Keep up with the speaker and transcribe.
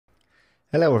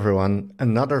Hello everyone,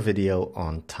 another video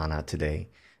on Tana today.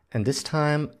 And this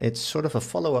time it's sort of a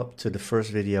follow-up to the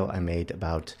first video I made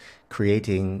about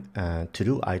creating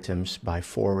to-do items by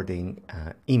forwarding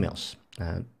emails.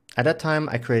 At that time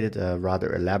I created a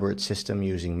rather elaborate system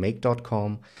using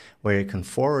make.com where you can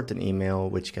forward an email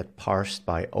which gets parsed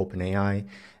by OpenAI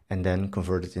and then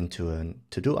converted into a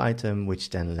to-do item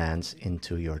which then lands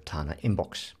into your Tana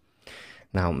inbox.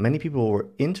 Now, many people were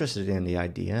interested in the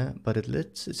idea, but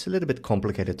it's a little bit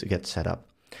complicated to get set up.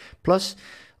 Plus,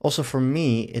 also for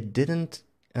me, it didn't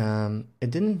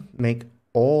make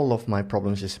all of my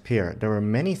problems disappear. There were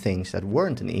many things that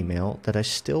weren't an email that I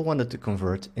still wanted to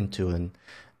convert into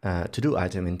a to-do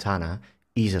item in Tana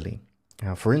easily.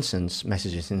 For instance,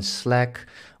 messages in Slack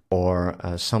or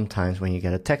sometimes when you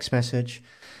get a text message.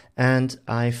 And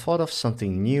I thought of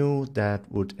something new that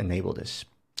would enable this.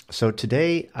 So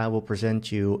today I will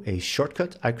present you a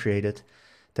shortcut I created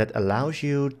that allows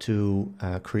you to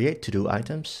create to-do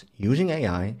items using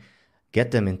AI,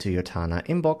 get them into your Tana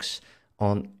inbox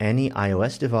on any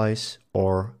iOS device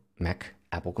or Mac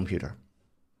Apple computer.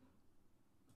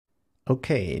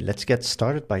 Okay, let's get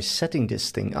started by setting this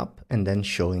thing up and then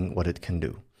showing what it can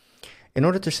do. In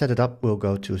order to set it up, we'll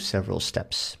go to several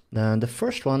steps. The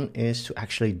first one is to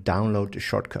actually download the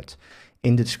shortcut.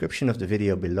 In the description of the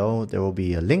video below, there will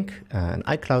be a link, an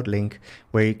iCloud link,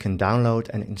 where you can download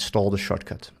and install the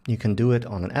shortcut. You can do it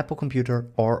on an Apple computer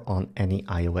or on any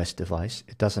iOS device.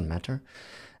 It doesn't matter.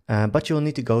 But you'll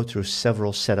need to go through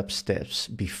several setup steps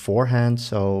beforehand.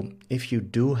 So if you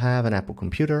do have an Apple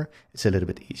computer, it's a little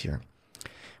bit easier.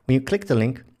 When you click the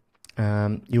link,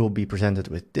 you will be presented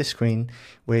with this screen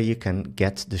where you can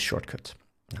get the shortcut.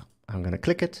 Now, I'm going to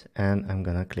click it and I'm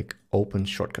going to click Open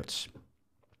Shortcuts.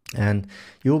 And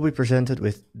you will be presented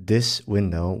with this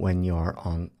window when you are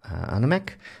on a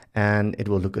Mac, and it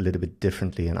will look a little bit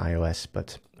differently in iOS,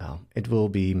 but it will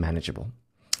be manageable.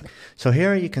 So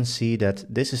here you can see that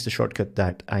this is the shortcut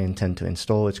that I intend to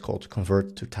install. It's called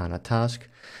Convert to Tana Task,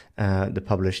 the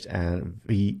published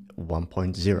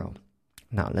v1.0.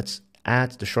 Now let's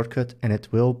add the shortcut, and it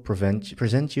will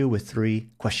present you with 3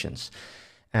 questions.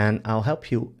 And I'll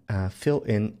help you fill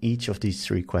in each of these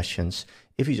 3 questions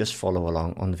if you just follow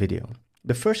along on the video.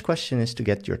 The first question is to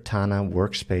get your Tana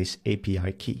workspace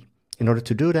API key. In order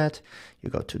to do that, you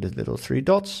go to the little 3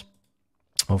 dots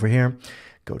over here,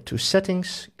 go to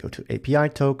Settings, go to API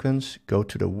tokens, go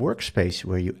to the workspace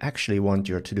where you actually want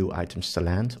your to-do items to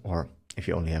land, or if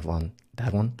you only have one,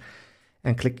 that one,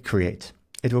 and click Create.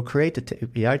 It will create the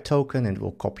API token and it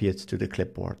will copy it to the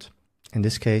clipboard. In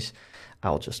this case,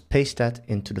 I'll just paste that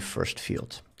into the first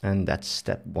field, and that's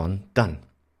step 1 done.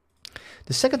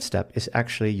 The second step is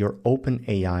actually your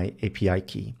OpenAI API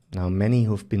key. Now, many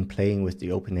who've been playing with the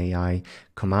OpenAI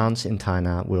commands in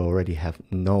Tana will already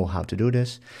know how to do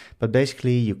this, but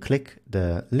basically you click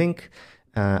the link,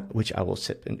 which I will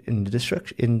set in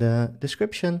the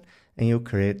description, and you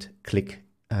click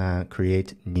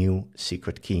Create New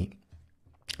Secret Key.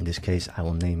 In this case, I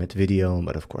will name it video,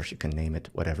 but of course you can name it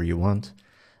whatever you want.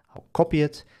 I'll copy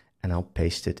it and I'll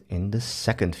paste it in the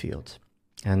second field.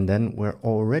 And then we're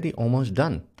already almost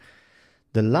done.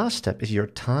 The last step is your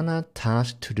Tana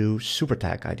Task To Do super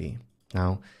tag ID.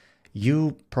 Now,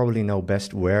 you probably know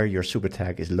best where your super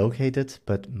tag is located,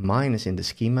 but mine is in the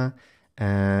schema.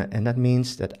 And that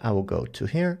means that I will go to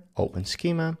here, Open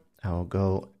Schema. I will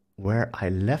go where I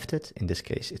left it. In this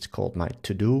case, it's called my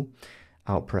To Do.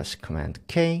 I'll press Command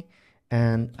K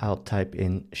and I'll type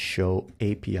in Show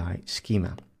API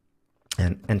Schema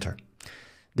and enter.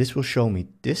 This will show me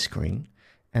this screen,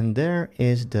 and there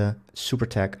is the super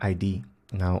tag ID.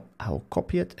 Now I'll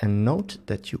copy it, and note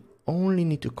that you only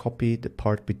need to copy the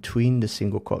part between the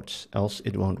single quotes, else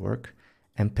it won't work,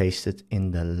 and paste it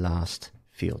in the last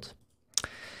field.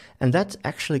 And that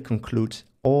actually concludes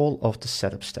all of the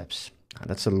setup steps. Now,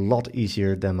 that's a lot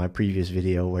easier than my previous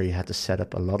video where you had to set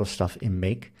up a lot of stuff in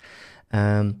Make.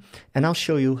 And I'll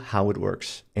show you how it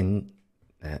works in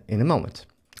a moment.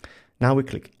 Now we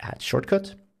click Add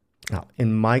Shortcut. Now,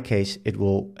 in my case, it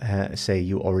will say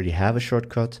you already have a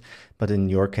shortcut, but in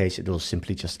your case, it will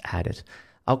simply just add it.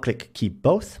 I'll click Keep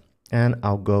Both, and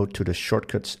I'll go to the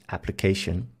Shortcuts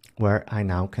application, where I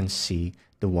now can see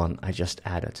the one I just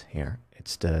added here.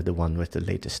 It's the one with the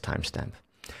latest timestamp.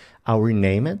 I'll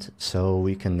rename it so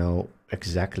we can know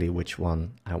exactly which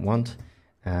one I want.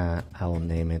 I will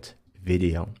name it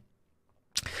Video.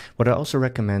 What I also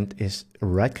recommend is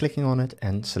right-clicking on it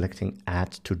and selecting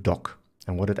Add to Doc.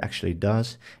 And what it actually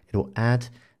does, it will add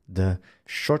the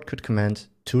shortcut command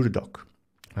to the doc,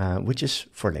 which is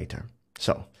for later.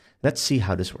 So let's see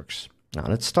how this works. Now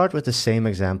let's start with the same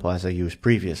example as I used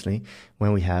previously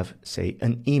when we have, say,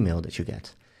 an email that you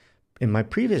get. In my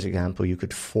previous example, you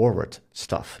could forward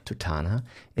stuff to Tana.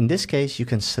 In this case, you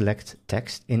can select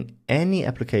text in any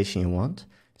application you want.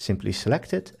 Simply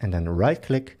select it and then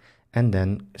right-click and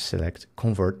then select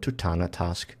Convert to Tana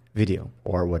Task Video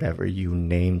or whatever you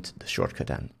named the shortcut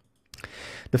in.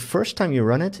 The first time you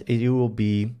run it, you will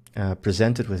be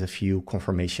presented with a few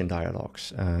confirmation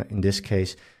dialogues. In this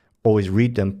case, always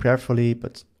read them carefully,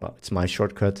 but well, it's my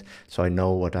shortcut, so I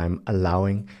know what I'm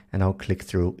allowing, and I'll click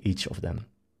through each of them.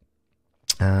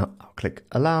 I'll click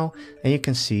allow, and you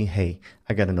can see, hey,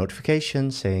 I got a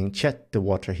notification saying check the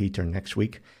water heater next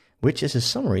week, which is a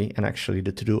summary and actually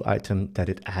the to-do item that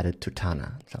it added to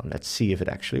Tana. So let's see if it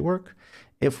actually works.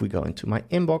 If we go into my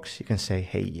inbox, you can say,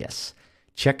 hey, yes,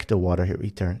 check the water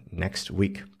heater next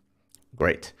week.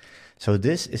 Great. So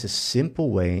this is a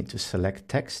simple way to select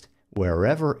text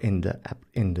wherever in the app,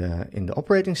 in the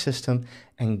operating system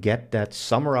and get that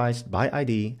summarized by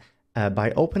ID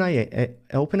by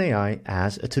OpenAI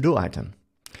as a to-do item.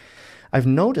 I've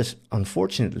noticed,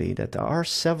 unfortunately, that there are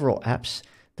several apps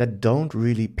that don't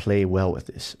really play well with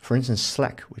this. For instance,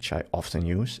 Slack, which I often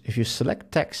use. If you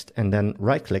select text and then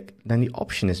right-click, then the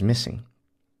option is missing.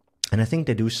 And I think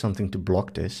they do something to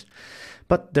block this,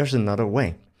 but there's another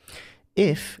way.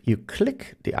 If you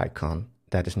click the icon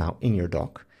that is now in your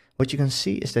dock, what you can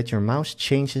see is that your mouse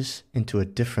changes into a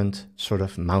different sort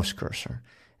of mouse cursor.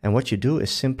 And what you do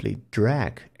is simply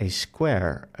drag a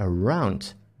square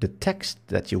around the text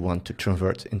that you want to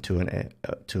convert into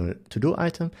a to-do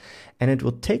item, and it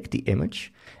will take the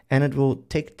image and it will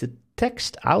take the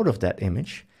text out of that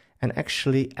image and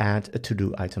actually add a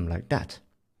to-do item like that.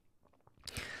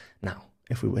 Now,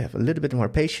 if we have a little bit more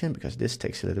patience, because this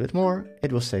takes a little bit more,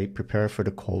 it will say prepare for the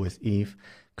call with Eve,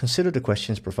 consider the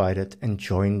questions provided, and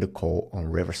join the call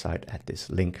on Riverside at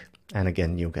this link. And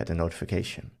again, you'll get a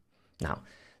notification. Now,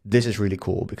 this is really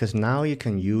cool because now you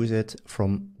can use it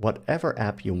from whatever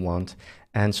app you want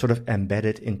and sort of embed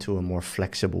it into a more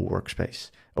flexible workspace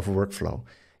of workflow.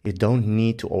 You don't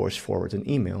need to always forward an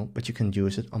email, but you can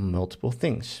use it on multiple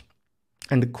things.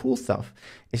 And the cool stuff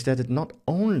is that it not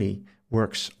only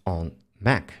works on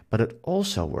Mac, but it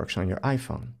also works on your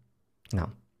iPhone.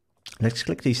 Now, let's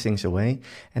click these things away,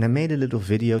 and I made a little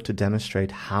video to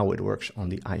demonstrate how it works on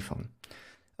the iPhone.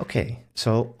 Okay,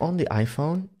 so on the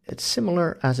iPhone, it's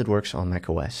similar as it works on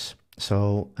macOS.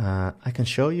 So I can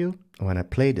show you when I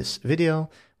play this video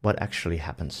what actually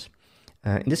happens.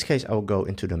 In this case, I will go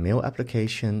into the Mail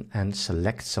application and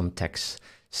select some text,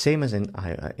 same as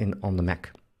on the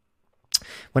Mac.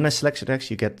 When I select the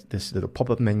text, you get this little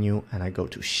pop-up menu, and I go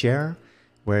to Share,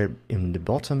 where in the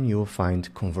bottom you will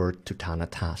find Convert to Tana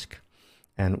Task.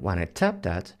 And when I tap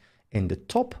that, in the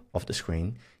top of the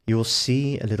screen, you will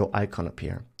see a little icon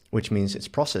appear, which means it's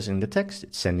processing the text,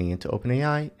 it's sending it to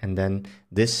OpenAI, and then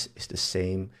this is the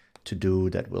same to-do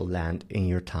that will land in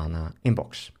your Tana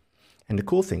inbox. And the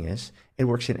cool thing is, it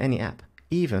works in any app,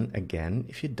 even, again,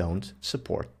 if you don't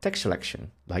support text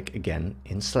selection, like again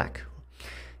in Slack.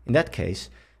 In that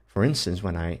case, for instance,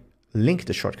 when I link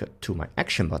the shortcut to my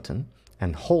action button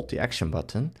and hold the action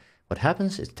button, what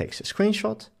happens is it takes a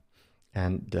screenshot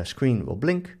and the screen will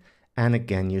blink, and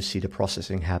again you see the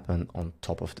processing happen on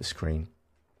top of the screen.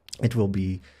 It will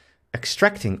be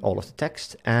extracting all of the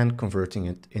text and converting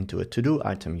it into a to-do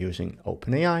item using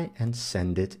OpenAI and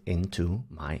send it into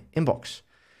my inbox.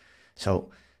 So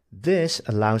this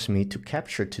allows me to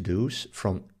capture to-dos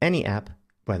from any app,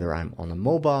 whether I'm on a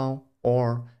mobile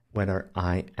or whether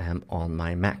I am on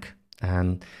my Mac.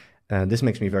 And this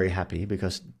makes me very happy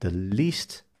because the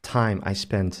least time I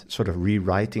spend sort of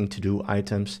rewriting to-do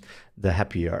items, the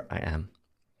happier I am.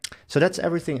 So that's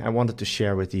everything I wanted to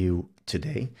share with you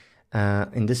today.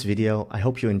 In this video, I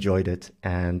hope you enjoyed it,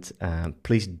 and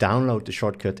please download the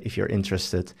shortcut if you're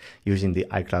interested using the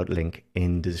iCloud link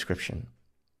in the description.